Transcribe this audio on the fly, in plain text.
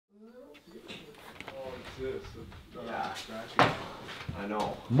this? Yeah. I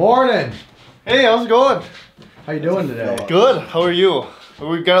know. Morning. Hey, how's it going? How you doing today? Good. How are you?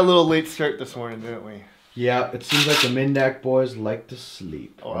 We got a little late start this morning, didn't we? Yeah, it seems like the Mindak boys like to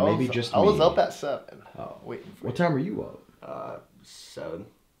sleep. Oh, or maybe just I me. was up at 7. Oh. Waiting for What you. time were you up? 7.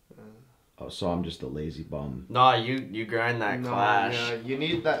 Oh, so I'm just a lazy bum. No, you grind that clash. Yeah, you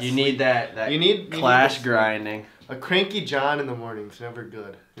need that. You need that. You need clash the grinding. A cranky John in the morning is never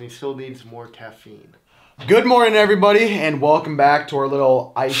good, and he still needs more caffeine. Good morning, everybody, and welcome back to our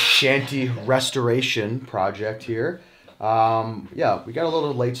little ice shanty restoration project here. Yeah, we got a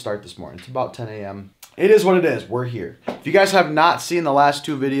little late start this morning. It's about 10 a.m. It is what it is. We're here. If you guys have not seen the last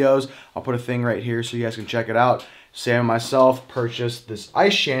two videos, I'll put a thing right here so you guys can check it out. Sam and myself purchased this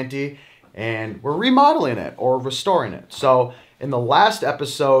ice shanty, and we're remodeling it or restoring it. So in the last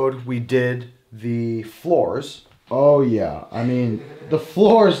episode, we did the floors. Oh yeah, I mean, the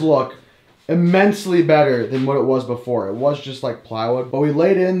floors look immensely better than what it was before. It was just like plywood, but we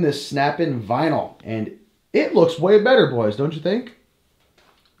laid in this snap-in vinyl, and it looks way better, boys, don't you think?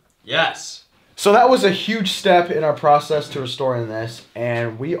 Yes. So that was a huge step in our process to restoring this,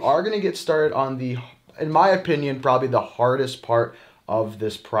 and we are going to get started on the, in my opinion, probably the hardest part of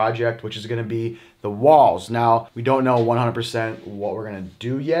this project, which is going to be the walls. Now, we don't know 100% what we're going to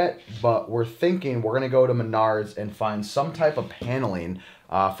do yet, but we're thinking we're going to go to Menards and find some type of paneling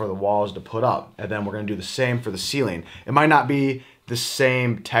for the walls to put up, and then we're going to do the same for the ceiling. It might not be the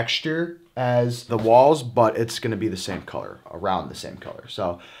same texture as the walls, but it's going to be the same color, around the same color.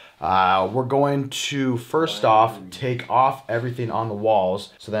 So we're going to first off take off everything on the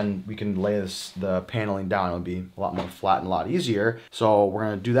walls, so then we can lay the paneling down. It'll be a lot more flat and a lot easier. So we're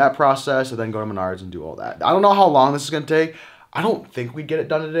going to do that process and then go to Menards and do all that. I don't know how long this is going to take. I don't think we'd get it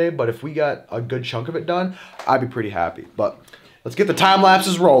done today, but if we got a good chunk of it done, I'd be pretty happy. But let's get the time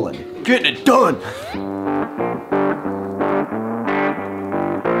lapses rolling. Getting it done.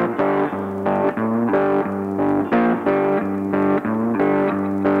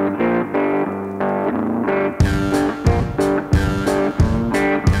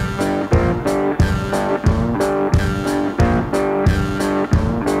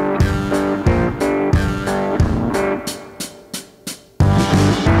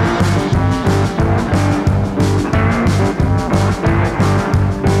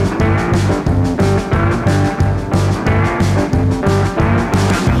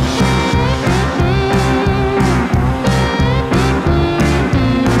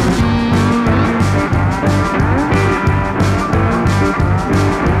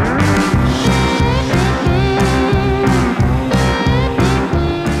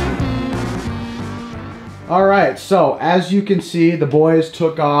 Alright, so as you can see, the boys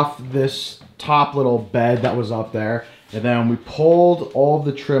took off this top little bed that was up there, and then we pulled all of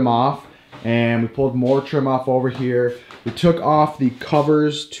the trim off, and we pulled more trim off over here. We took off the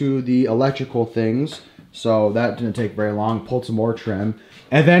covers to the electrical things, so that didn't take very long. Pulled some more trim,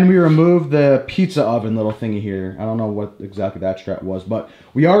 and then we removed the pizza oven little thingy here. I don't know what exactly that strap was, but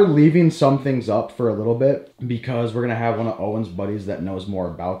we are leaving some things up for a little bit because we're gonna have one of Owen's buddies that knows more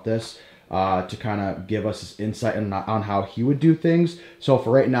about this to kind of give us this insight on how he would do things. So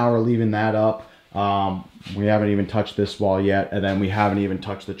for right now, we're leaving that up. We haven't even touched this wall yet, and then we haven't even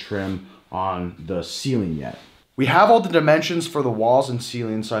touched the trim on the ceiling yet. We have all the dimensions for the walls and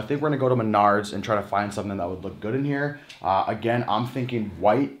ceilings, so I think we're gonna go to Menards and try to find something that would look good in here. Again, I'm thinking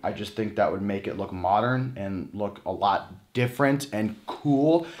white. I just think that would make it look modern and look a lot different and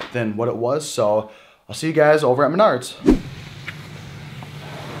cool than what it was. So I'll see you guys over at Menards.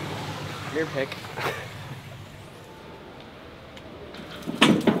 Your pick.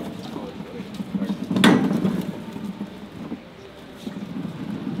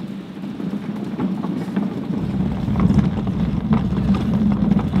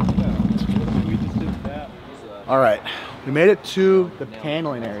 All right, we made it to the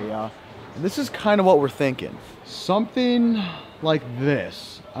paneling area, and this is kind of what we're thinking. Something like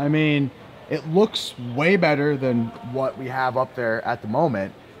this. I mean, it looks way better than what we have up there at the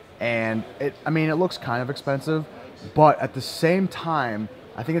moment, and it looks kind of expensive, but at the same time,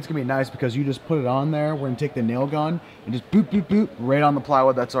 I think it's gonna be nice because you just put it on there. We're gonna take the nail gun and just boop, boop, boop, right on the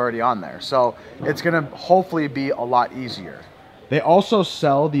plywood that's already on there. So it's gonna hopefully be a lot easier. They also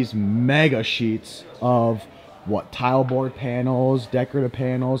sell these mega sheets of tile board panels, decorative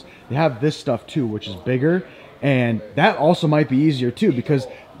panels. They have this stuff too, which is bigger, and that also might be easier too because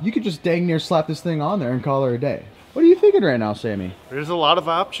you could just dang near slap this thing on there and call it a day. What are you thinking right now, Sammy? There's a lot of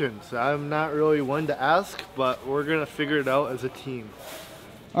options. I'm not really one to ask, but we're gonna figure it out as a team.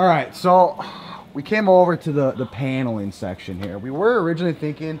 All right, so we came over to the paneling section here. We were originally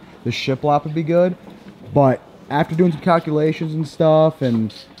thinking the shiplap would be good, But after doing some calculations and stuff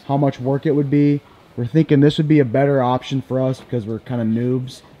and how much work it would be, we're thinking this would be a better option for us because we're kind of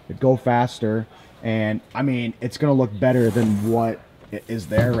noobs. It'd go faster, and I mean, it's gonna look better than what is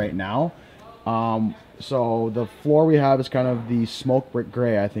there right now. So the floor we have is kind of the smoke brick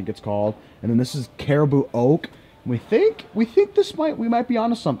gray, I think it's called, and then this is caribou oak. We think we might be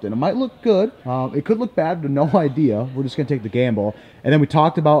onto something. It might look good. It could look bad, but no idea. We're just gonna take the gamble. And then we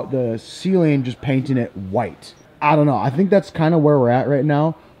talked about the ceiling, just painting it white. I don't know. I think that's kind of where we're at right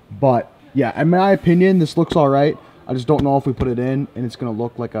now. But yeah, in my opinion, this looks all right. I just don't know if we put it in and it's gonna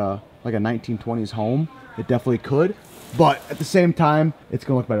look like a 1920s home. It definitely could, but at the same time, it's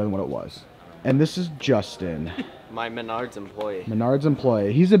gonna look better than what it was. And this is Justin. My Menards employee. Menards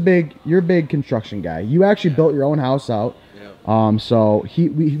employee. You're a big construction guy. You actually built your own house out. Yeah. So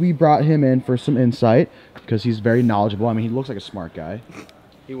we brought him in for some insight because he's very knowledgeable. I mean, he looks like a smart guy.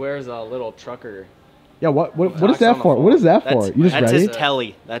 He wears a little trucker. Yeah, what is that for? What is that for? You just that's ready? his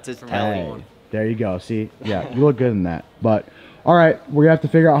telly. That's his telly. Hey, there you go. See, yeah, you look good in that. But all right, we're gonna have to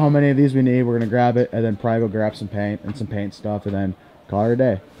figure out how many of these we need. We're gonna grab it and then probably go grab some paint and some paint stuff and then call it a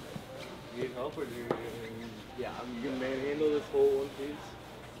day. You need help or do you? Yeah, I'm gonna manhandle this whole one piece.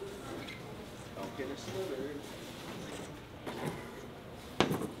 Don't get it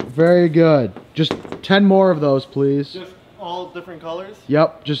slithered. Very good. Just 10 more of those, please. Just all different colors?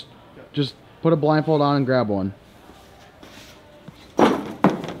 Yep. Just put a blindfold on and grab one.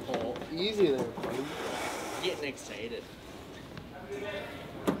 Oh, easy there, buddy. Getting excited.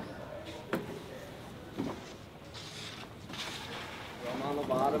 Rum on the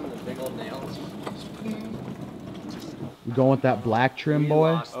bottom and the big old nails. You going with that black trim,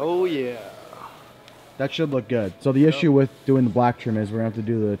 boy? Oh yeah. That should look good. So the issue with doing the black trim is we're gonna have to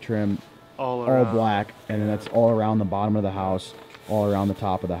do the trim All all black, and then that's all around the bottom of the house, all around the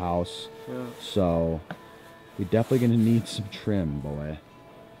top of the house. Yeah. So we definitely gonna need some trim, boy.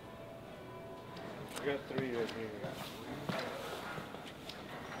 I got 3 right here.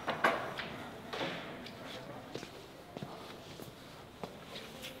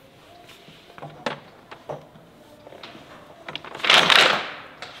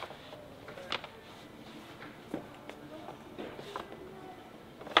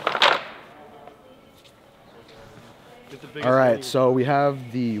 All right, so we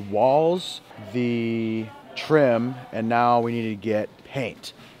have the walls, the trim, and now we need to get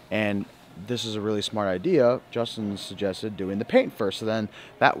paint. And this is a really smart idea. Justin suggested doing the paint first, so then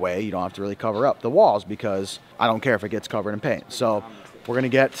that way you don't have to really cover up the walls because I don't care if it gets covered in paint. So we're gonna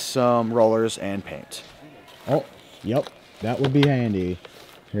get some rollers and paint. Oh, yep, that would be handy.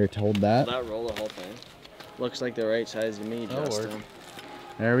 Here, hold that. Will that roll the whole thing? Looks like the right size to me, Justin.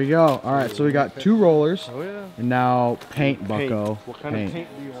 There we go. All right, so we got 2 rollers. Oh yeah. And now paint, bucko. What kind of paint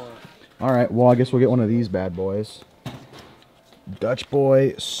do you want? All right, well, I guess we'll get one of these bad boys. Dutch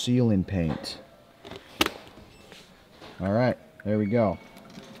Boy ceiling paint. All right, there we go.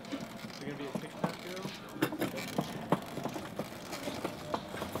 Is it gonna be a 6-pack girl?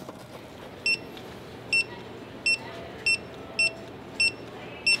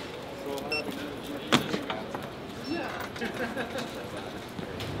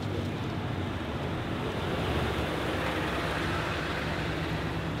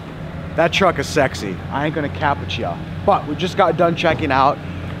 That truck is sexy. I ain't gonna cap it ya. But we just got done checking out.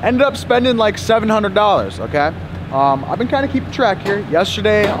 Ended up spending like $700, okay? I've been kind of keeping track here.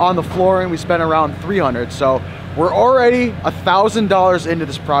 Yesterday on the flooring, we spent around $300. So we're already $1,000 into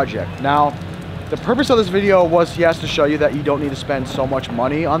this project. Now, the purpose of this video was, yes, to show you that you don't need to spend so much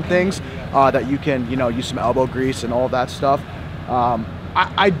money on things, that you can, you know, use some elbow grease and all that stuff.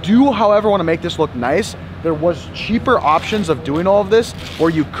 I do, however, want to make this look nice. There was cheaper options of doing all of this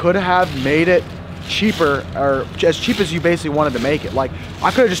where you could have made it cheaper, or as cheap as you basically wanted to make it. Like, I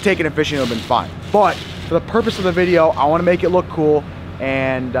could have just taken it fishing, it would have been fine. But for the purpose of the video, I want to make it look cool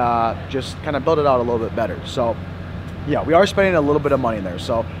and just kind of build it out a little bit better. So yeah, we are spending a little bit of money in there.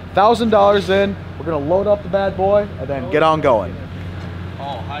 So $1,000 in, we're gonna load up the bad boy and then get on going.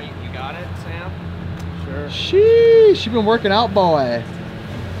 Oh, how you got it, Sam? Sure. Sheesh, you been working out, boy.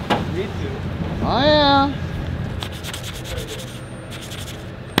 Me too. Oh yeah.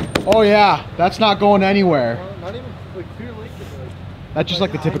 Oh yeah, that's not going anywhere. Not even like Clear Lake is like. That's just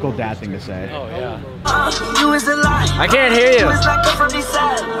like the typical dad thing to say. Oh, yeah. You is a lie. I can't hear you. It's like a from the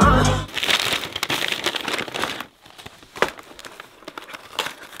side.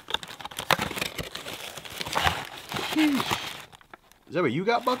 Is that what you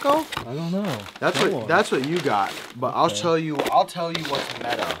got, Bucko? I don't know. That's what you got. But I'll tell you what's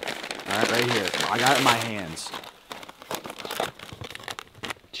meta. All right, right here. I got it in my hands.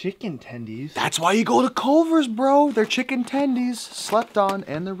 chicken tendies. That's why you go to Culver's, bro. They're chicken tendies, slept on,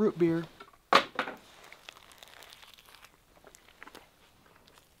 and the root beer. Got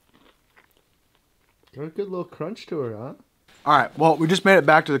a good little crunch to her, huh? All right, well, we just made it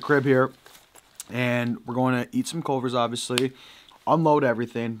back to the crib here, and we're going to eat some Culver's, obviously, unload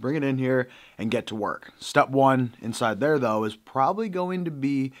everything, bring it in here, and get to work. Step one inside there, though, is probably going to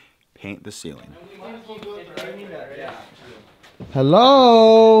be paint the ceiling.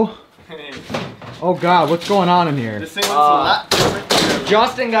 Hello? Oh, God, what's going on in here? This thing looks a lot different.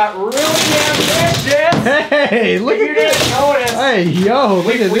 Justin got really ambitious. Hey, look You at didn't this. notice. Hey, yo,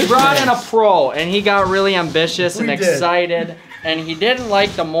 look at We this. brought in a mess. pro, and he got really ambitious and We did. excited, and he didn't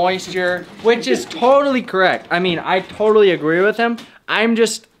like the moisture, which is totally correct. I mean, I totally agree with him. I'm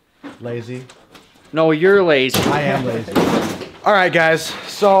just... Lazy. No, you're lazy. I am lazy. All right, guys.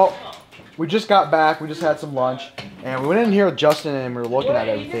 So we just got back. We just had some lunch, and we went in here with Justin, and we were looking at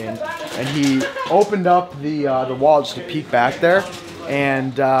everything. And he opened up the wall just to peek back there,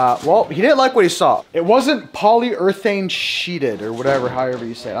 and well, he didn't like what he saw. It wasn't polyurethane sheeted or whatever, however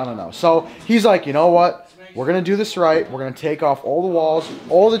you say it. I don't know. So he's like, you know what? We're gonna do this right. We're gonna take off all the walls,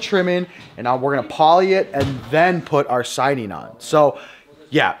 all the trimming, and now we're gonna poly it and then put our siding on. So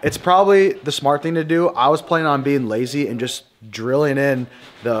yeah, it's probably the smart thing to do. I was planning on being lazy and just drilling in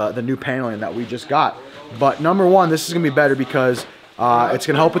the new paneling that we just got. But number one, this is gonna be better because it's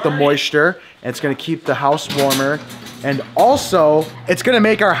gonna help with the moisture, and it's gonna keep the house warmer, and also it's gonna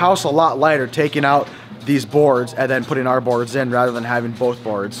make our house a lot lighter, taking out these boards and then putting our boards in rather than having both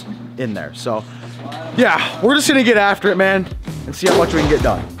boards in there. So yeah, we're just gonna get after it, man, and see how much we can get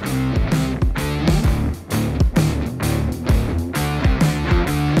done.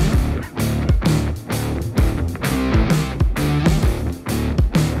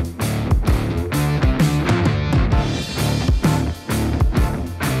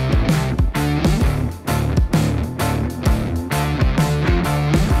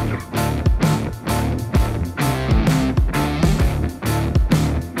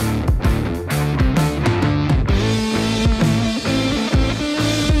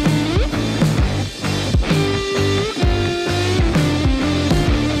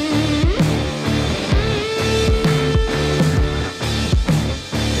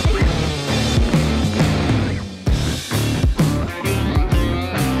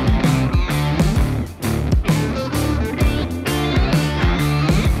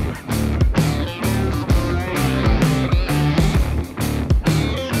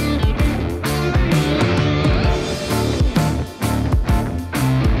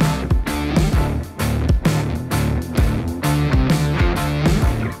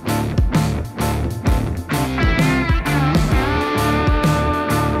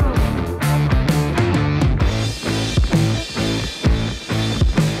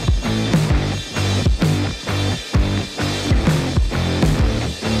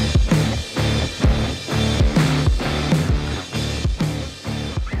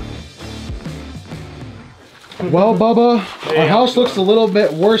 Well, Bubba, our house looks a little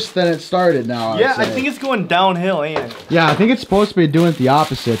bit worse than it started now. Yeah, I think it's going downhill, ain't it? Yeah, I think it's supposed to be doing it the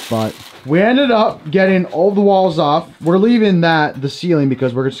opposite, but we ended up getting all the walls off. We're leaving the ceiling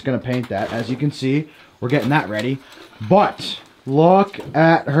because we're just gonna paint that. As you can see, we're getting that ready. But look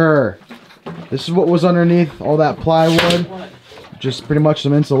at her. This is what was underneath all that plywood. Just pretty much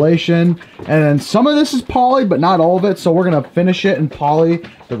some insulation. And then some of this is poly, but not all of it. So we're gonna finish it and poly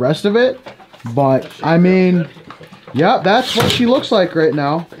the rest of it. But I mean, yeah, that's what she looks like right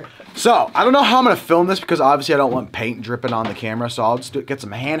now. So I don't know how I'm gonna film this because obviously I don't want paint dripping on the camera. So I'll just get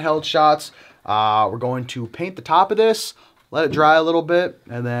some handheld shots. We're going to paint the top of this, let it dry a little bit,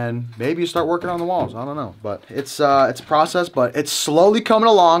 and then maybe start working on the walls. I don't know, but it's a process, but it's slowly coming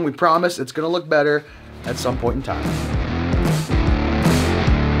along. We promise it's gonna look better at some point in time.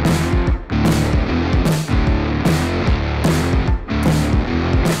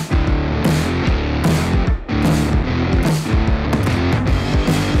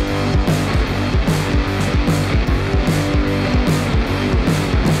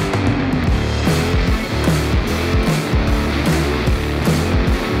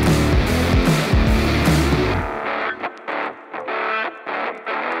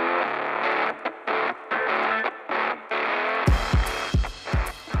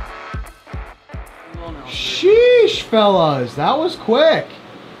 Sheesh, fellas, that was quick.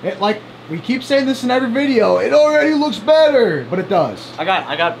 Like we keep saying this in every video, it already looks better, but it does. I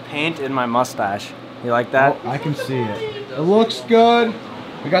got paint in my mustache. You like that? Oh, I can see it. It looks good.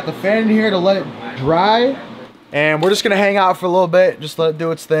 We got the fan in here to let it dry. And we're just gonna hang out for a little bit, just let it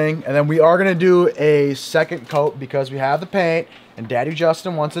do its thing. And then we are gonna do a second coat because we have the paint and Daddy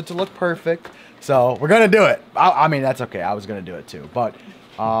Justin wants it to look perfect. So we're gonna do it. I mean, that's okay. I was gonna do it too. But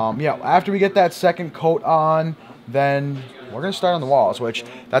yeah, after we get that second coat on, then we're gonna start on the walls, which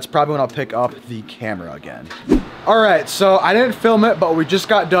that's probably when I'll pick up the camera again. All right, so I didn't film it, but we just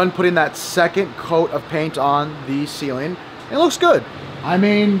got done putting that second coat of paint on the ceiling. It looks good. I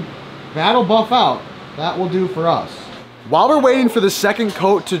mean, that'll buff out. That will do for us. While we're waiting for the second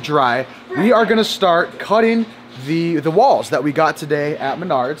coat to dry, we are gonna start cutting the walls that we got today at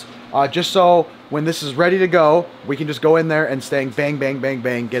Menards, just so when this is ready to go, we can just go in there and bang, bang, bang,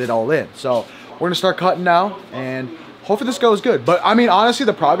 bang, get it all in. So we're gonna start cutting now, and hopefully this goes good. But I mean, honestly,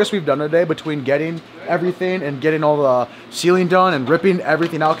 the progress we've done today between getting everything and getting all the ceiling done and ripping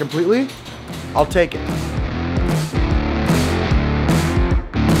everything out completely, I'll take it.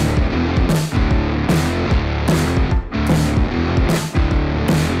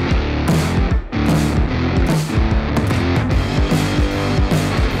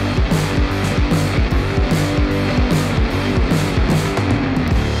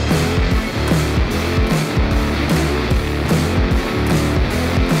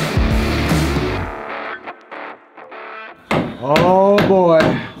 Oh boy,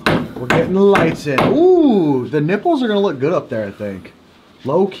 we're getting the lights in. Ooh, the nipples are gonna look good up there, I think.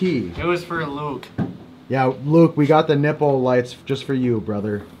 Low key. It was for Luke. Yeah, Luke, we got the nipple lights just for you,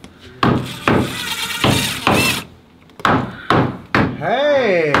 brother.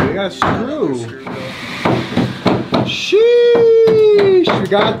 Hey, we got a screw. Sheesh, we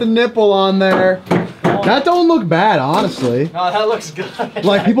got the nipple on there. That don't look bad, honestly. No, that looks good.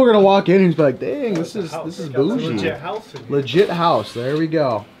 Like, people are gonna walk in and be like, dang, this is bougie. Legit house. Legit house. There we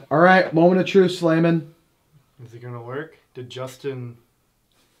go. All right, moment of truth, Slayman. Is it gonna work? Is Justin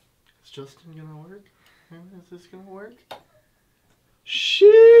gonna work? Is this gonna work?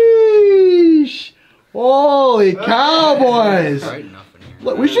 Sheesh. Holy cowboys.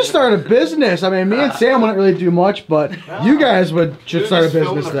 Look, we should start a business. I mean, me and Sam wouldn't really do much, but you guys should start a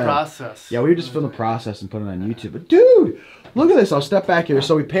business then. Process. Yeah, we would just film the process and put it on YouTube. But dude, look at this. I'll step back here.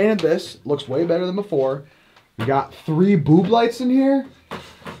 So we painted this. Looks way better than before. We got 3 boob lights in here.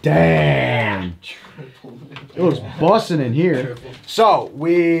 Damn. It was busting in here. So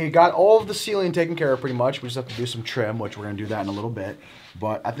we got all of the ceiling taken care of pretty much. We just have to do some trim, which we're going to do that in a little bit.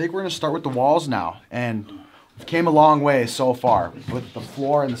 But I think we're going to start with the walls now. And we've came a long way so far. With the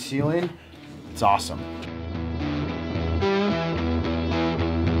floor and the ceiling, it's awesome.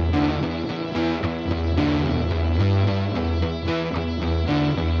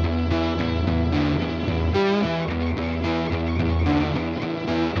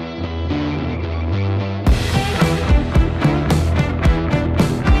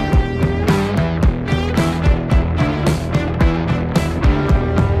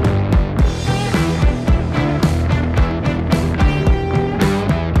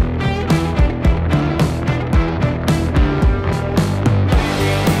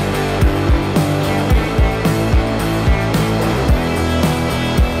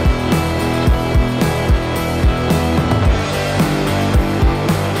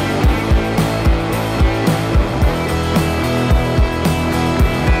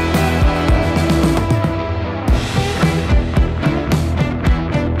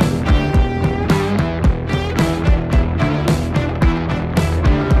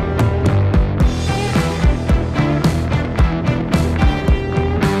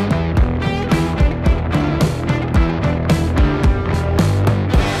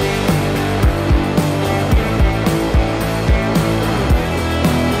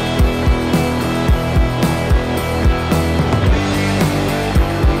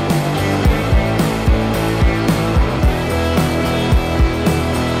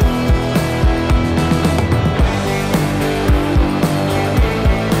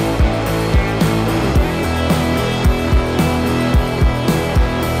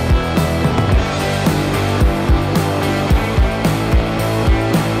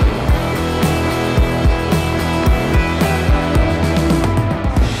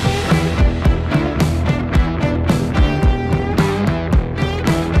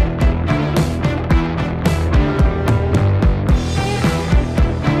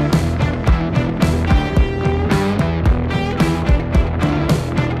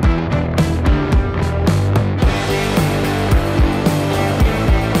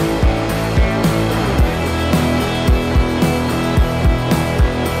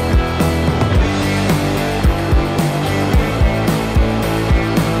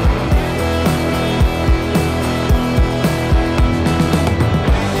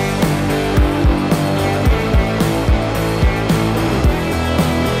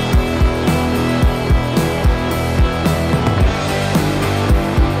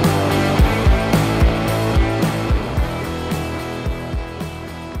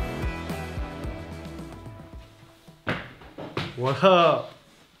 What up?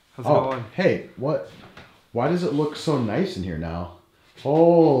 How's it going? Hey, what? Why does it look so nice in here now?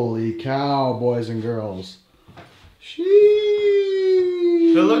 Holy cow, boys and girls. Sheesh.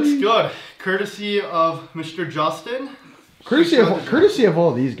 It looks good. Courtesy of Mr. Justin. Courtesy of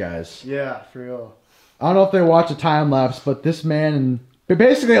all these guys. Yeah, for real. I don't know if they watch a time lapse, but this man and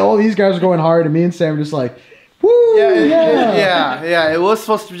basically all these guys are going hard, and me and Sam are just like, woo! Yeah. It was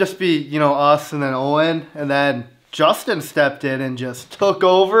supposed to just be, you know, us and then Owen, and then Justin stepped in and just took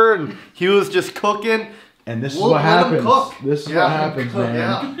over, and he was just cooking. And this is what happens. This is what happens,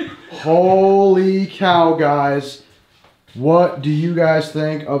 man. Holy cow, guys. What do you guys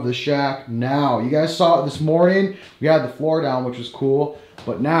think of the shack now? You guys saw it this morning. We had the floor down, which was cool.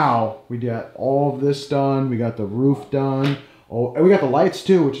 But now we got all of this done. We got the roof done. Oh, and we got the lights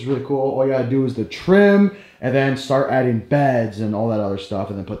too, which is really cool. All you gotta do is the trim and then start adding beds and all that other stuff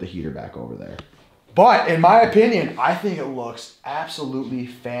and then put the heater back over there. But in my opinion, I think it looks absolutely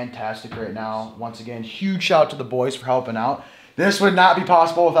fantastic right now. Once again, huge shout out to the boys for helping out. This would not be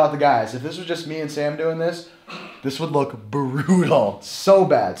possible without the guys. If this was just me and Sam doing this, this would look brutal. So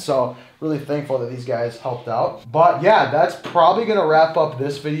bad. So really thankful that these guys helped out. But yeah, that's probably going to wrap up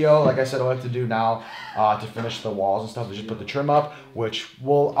this video. Like I said, all I have to do now to finish the walls and stuff is just put the trim up, which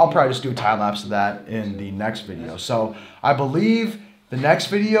I'll probably just do a time lapse of that in the next video. So I believe the next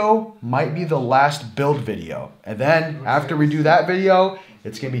video might be the last build video. And then after we do that video,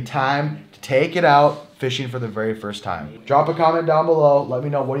 it's going to be time to take it out fishing for the very first time. Drop a comment down below. Let me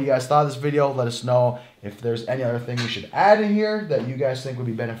know what you guys thought of this video. Let us know if there's any other thing we should add in here that you guys think would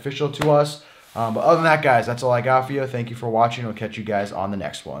be beneficial to us. But other than that, guys, that's all I got for you. Thank you for watching. We'll catch you guys on the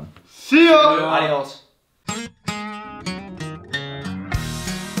next one. See ya! Adios.